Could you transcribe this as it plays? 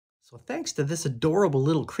So thanks to this adorable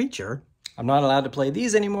little creature, I'm not allowed to play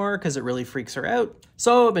these anymore because it really freaks her out.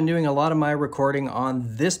 So I've been doing a lot of my recording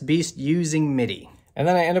on this beast using MIDI. And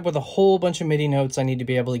then I end up with a whole bunch of MIDI notes I need to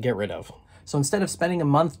be able to get rid of. So instead of spending a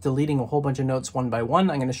month deleting a whole bunch of notes one by one,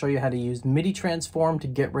 I'm going to show you how to use MIDI transform to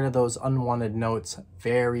get rid of those unwanted notes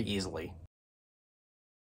very easily.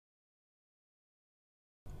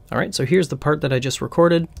 All right, so here's the part that I just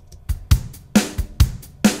recorded.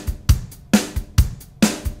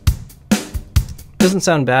 Doesn't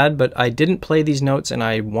sound bad, but I didn't play these notes and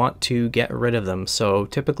I want to get rid of them. So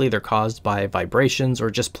typically they're caused by vibrations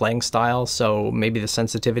or just playing style. So maybe the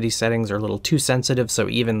sensitivity settings are a little too sensitive. So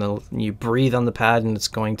even though you breathe on the pad and it's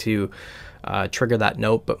going to trigger that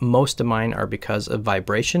note, but most of mine are because of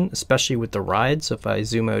vibration, especially with the ride. So if I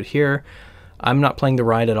zoom out here, I'm not playing the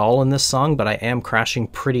ride at all in this song, but I am crashing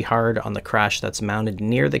pretty hard on the crash that's mounted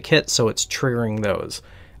near the kit. So it's triggering those.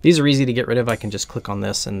 These are easy to get rid of. I can just click on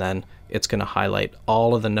this and then it's going to highlight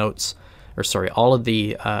all of the notes, or sorry, all of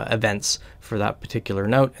the events for that particular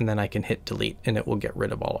note, and then I can hit delete and it will get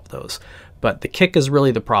rid of all of those. But the kick is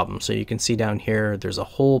really the problem. So you can see down here, there's a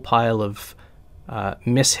whole pile of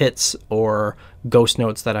mishits or ghost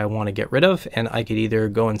notes that I want to get rid of, and I could either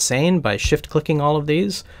go insane by shift clicking all of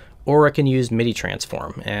these, or I can use MIDI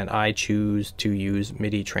transform, and I choose to use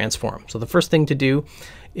MIDI transform. So the first thing to do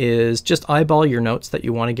is just eyeball your notes that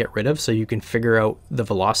you want to get rid of so you can figure out the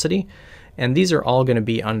velocity. And these are all going to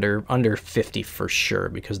be under 50 for sure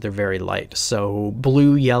because they're very light. So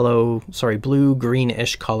blue,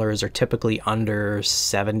 greenish colors are typically under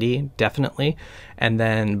 70, definitely. And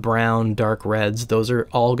then brown, dark reds, those are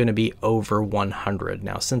all going to be over 100.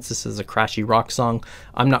 Now, since this is a crashy rock song,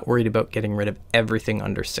 I'm not worried about getting rid of everything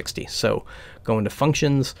under 60. So go into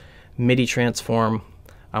functions, MIDI transform.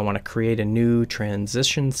 I want to create a new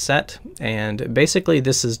transition set, and basically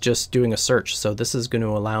this is just doing a search. So this is going to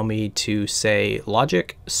allow me to say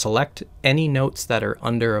logic, select any notes that are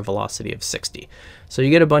under a velocity of 60. So you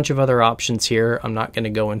get a bunch of other options here. I'm not going to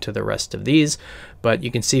go into the rest of these, but you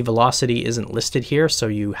can see velocity isn't listed here. So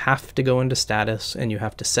you have to go into status and you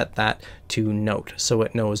have to set that to note so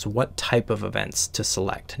it knows what type of events to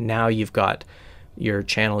select. Now you've got your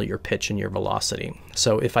channel, your pitch, and your velocity.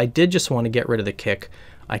 So if I did just want to get rid of the kick,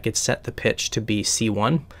 I could set the pitch to be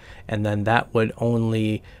C1, and then that would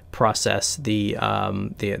only process the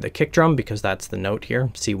kick drum because that's the note here,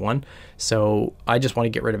 C1. So I just want to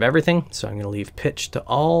get rid of everything. So I'm going to leave pitch to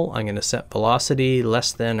all. I'm going to set velocity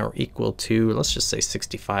less than or equal to, let's just say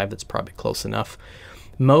 65. That's probably close enough.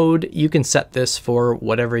 Mode, you can set this for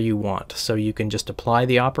whatever you want. So you can just apply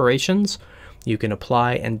the operations. You can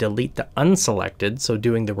apply and delete the unselected, so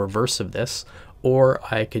doing the reverse of this, or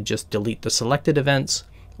I could just delete the selected events,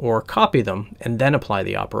 or copy them and then apply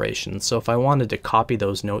the operations. So if I wanted to copy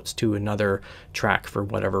those notes to another track for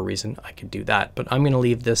whatever reason, I could do that. But I'm going to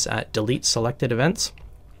leave this at delete selected events.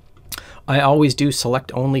 I always do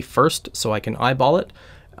select only first so I can eyeball it.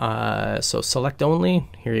 So select only,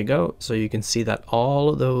 here you go. So you can see that all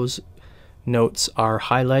of those notes are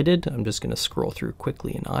highlighted. I'm just going to scroll through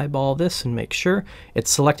quickly and eyeball this and make sure it's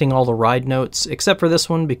selecting all the ride notes except for this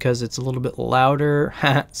one because it's a little bit louder.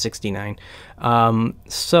 69.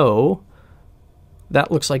 So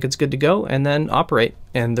that looks like it's good to go, and then operate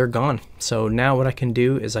and they're gone. So now what I can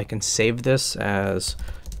do is I can save this as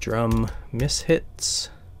drum mishits,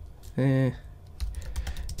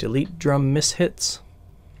 delete drum mishits,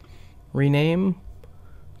 rename,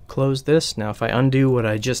 close this. Now if I undo what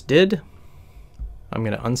I just did, I'm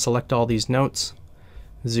going to unselect all these notes,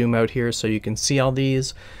 zoom out here so you can see all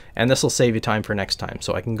these, and this will save you time for next time.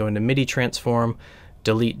 So I can go into MIDI transform,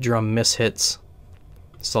 delete drum mishits,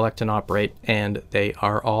 select and operate, and they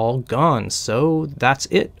are all gone. So that's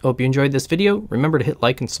it. Hope you enjoyed this video. Remember to hit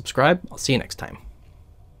like and subscribe. I'll see you next time.